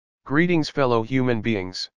Greetings fellow human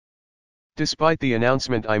beings. Despite the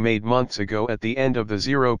announcement I made months ago at the end of the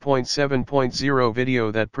 0.7.0 video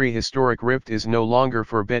that Prehistoric Rift is no longer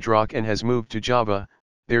for Bedrock and has moved to Java,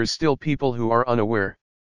 there's still people who are unaware.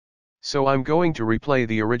 So I'm going to replay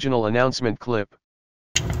the original announcement clip.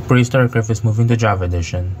 Prehistoric Rift is moving to Java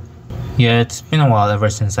Edition. Yeah, it's been a while ever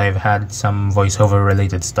since I've had some voiceover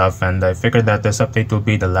related stuff, and I figured that this update will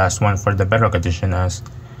be the last one for the Bedrock Edition, as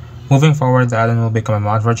moving forward the add-on will become a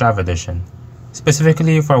mod for Java Edition,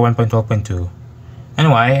 specifically for 1.12.2. And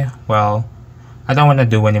why? Well, I don't want to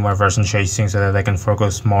do any more version chasing so that I can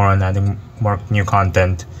focus more on adding more new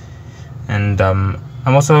content. And I'm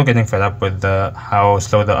also getting fed up with how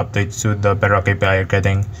slow the updates to the Bedrock API are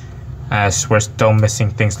getting, as we're still missing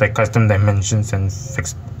things like custom dimensions and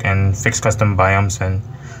fixed custom biomes and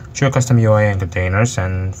true custom UI and containers.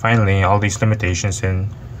 And finally, all these limitations in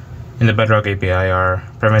the Bedrock API are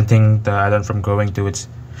preventing the add-on from going to its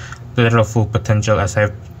literal full potential as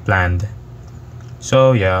I've planned.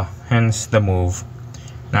 So yeah, hence the move.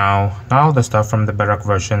 Now, not all the stuff from the Bedrock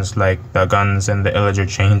versions like the guns and the illager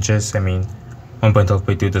changes. I mean,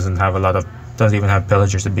 1.12.2 doesn't even have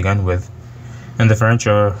pillagers to begin with. And the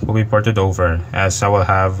furniture will be ported over, as I will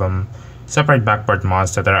have separate backport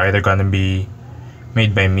mods that are either gonna be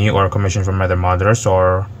made by me or commissioned from other modders,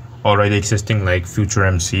 or already existing like Future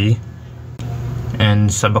MC and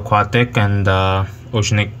Subaquatic and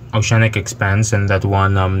Oceanic Expanse, and that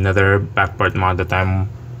one nether backport mod that I'm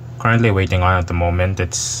currently waiting on at the moment.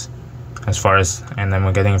 It's and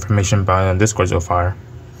I'm getting information about it on Discord so far.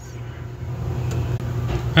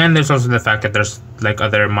 And there's also the fact that there's like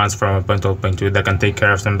other mods from 1.12.2 that can take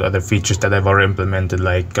care of some of the other features that I've already implemented,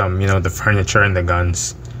 like the furniture and the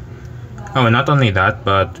guns. Oh, and not only that,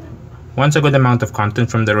 but once a good amount of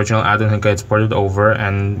content from the original add-on gets ported over,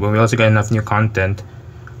 and when we also get enough new content,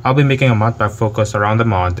 I'll be making a mod pack focused around the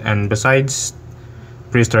mod. And besides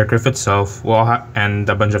Prehistoric Rift itself, and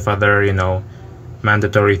a bunch of other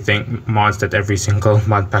mandatory mods that every single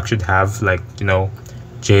mod pack should have, like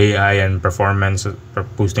JI and performance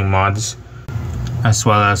boosting mods, as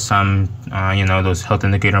well as some those health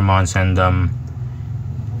indicator mods, and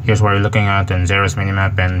here's what you're looking at, and Zero's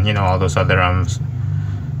minimap, and all those other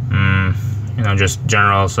just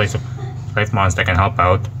general slice of life mods that can help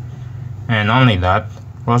out. And not only that,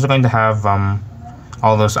 we're also going to have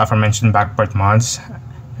all those aforementioned backport mods,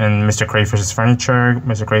 and Mr. Crayfish's furniture,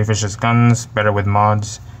 Mr. Crayfish's guns, better with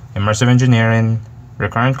mods, immersive engineering,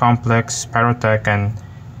 recurrent complex, pyrotech, and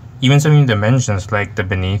even some new dimensions like the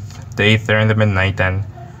Beneath, the Aether, and the Midnight, and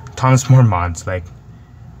tons more mods. Quite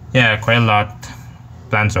a lot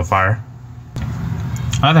planned so far.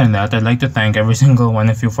 Other than that, I'd like to thank every single one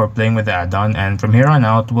of you for playing with the add-on, and from here on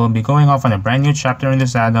out, we'll be going off on a brand new chapter in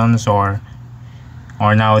this add-ons or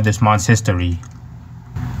now this mod's history.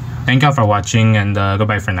 Thank y'all for watching, and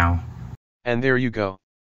goodbye for now. And there you go.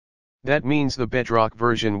 That means the Bedrock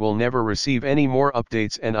version will never receive any more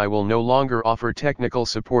updates, and I will no longer offer technical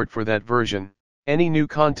support for that version. Any new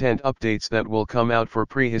content updates that will come out for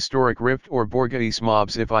Prehistoric Rift or Borgais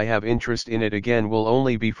mobs, if I have interest in it again, will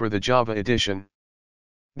only be for the Java edition.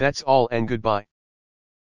 That's all, and goodbye.